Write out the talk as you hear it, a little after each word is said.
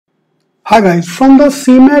Hi guys, from the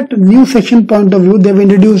CMAT new section point of view, they've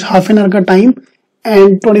introduced half an hour ka time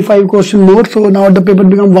and 25 question more. So now the paper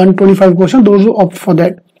become 125 question. Those who opt for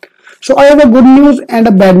that. So I have a good news and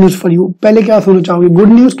a bad news for you. पहले क्या सुनना चाहोगे? Good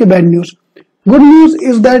news के bad news? Good news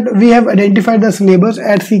is that we have identified the syllabus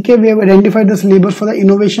at CK. We have identified the syllabus for the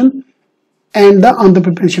innovation and the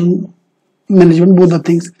entrepreneurship management, both the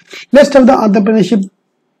things. Let's start the entrepreneurship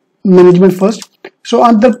management first. So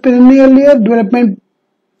entrepreneurial development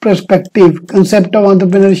perspective, concept of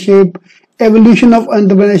entrepreneurship, evolution of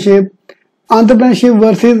entrepreneurship, entrepreneurship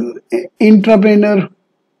versus entrepreneur,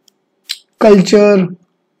 culture,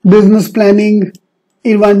 business planning,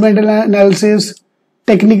 environmental analysis,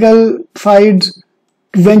 technical sides,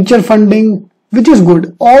 venture funding, which is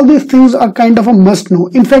good. All these things are kind of a must know.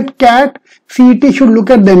 In fact, CAT, CET should look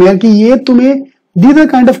at them. These are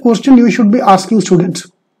kind of questions you should be asking students.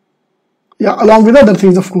 Yeah, along with other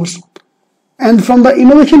things, of course. And from the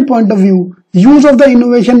innovation point of view, use of the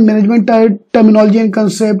innovation management terminology and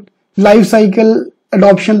concept, life cycle,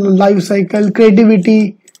 adoption, life cycle,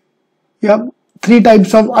 creativity, yeah, 3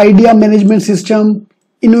 types of idea management system,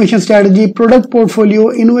 innovation strategy, product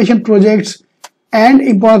portfolio, innovation projects, and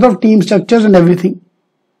importance of team structures and everything.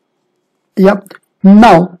 Yep.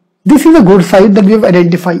 Now, this is a good side that we have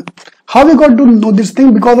identified. How we got to know this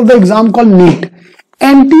thing? Because of the exam called NEET.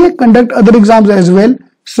 NTA conduct other exams as well.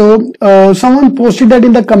 So someone posted that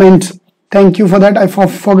in the comments. Thank you for that. I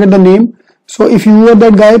forget the name. So if you are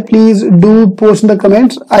that guy, please do post in the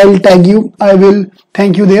comments. I'll tag you. I will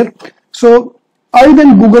thank you there. So I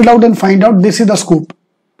then googled out and find out this is the scope.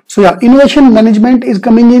 So yeah, innovation management is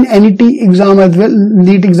coming in NET exam as well,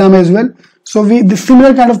 NEET exam as well. So the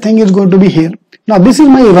similar kind of thing is going to be here. Now this is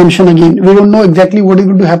my assumption again. We don't know exactly what is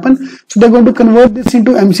going to happen. So they're going to convert this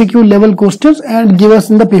into MCQ level questions and give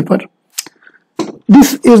us in the paper.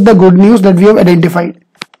 This is the good news that we have identified.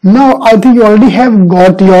 Now I think you already have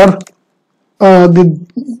got your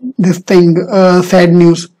sad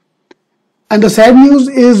news. And the sad news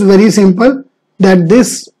is very simple, that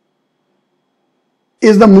this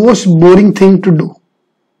is the most boring thing to do.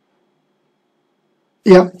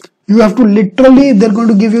 Yeah, you have to literally, they're going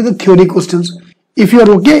to give you the theory questions. If you are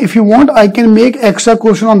okay, if you want, I can make extra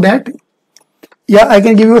question on that. Yeah, I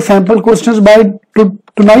can give you sample questions by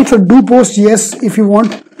tonight. So do post yes if you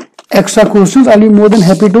want extra questions. I'll be more than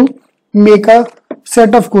happy to make a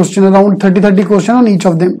set of questions, around 30 questions on each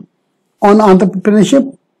of them, on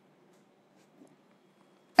entrepreneurship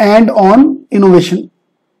and on innovation.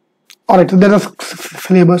 Alright, so there is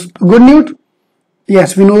syllabus. Good news,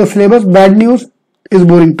 yes, we know the syllabus. Bad news is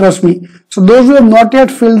boring, trust me. So those who have not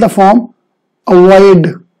yet filled the form,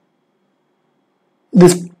 avoid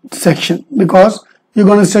this section because you're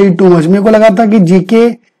going to study too much. मेरे को लगा था कि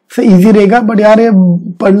GK से easy रहेगा, but यार ये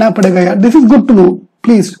पढ़ना पड़ेगा यार. This is good to know.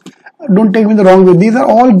 Please don't take me the wrong way. These are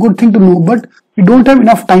all good things to know, but we don't have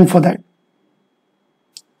enough time for that.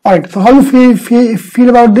 Alright, so how you feel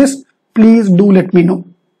about this? Please do let me know.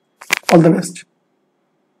 All the best.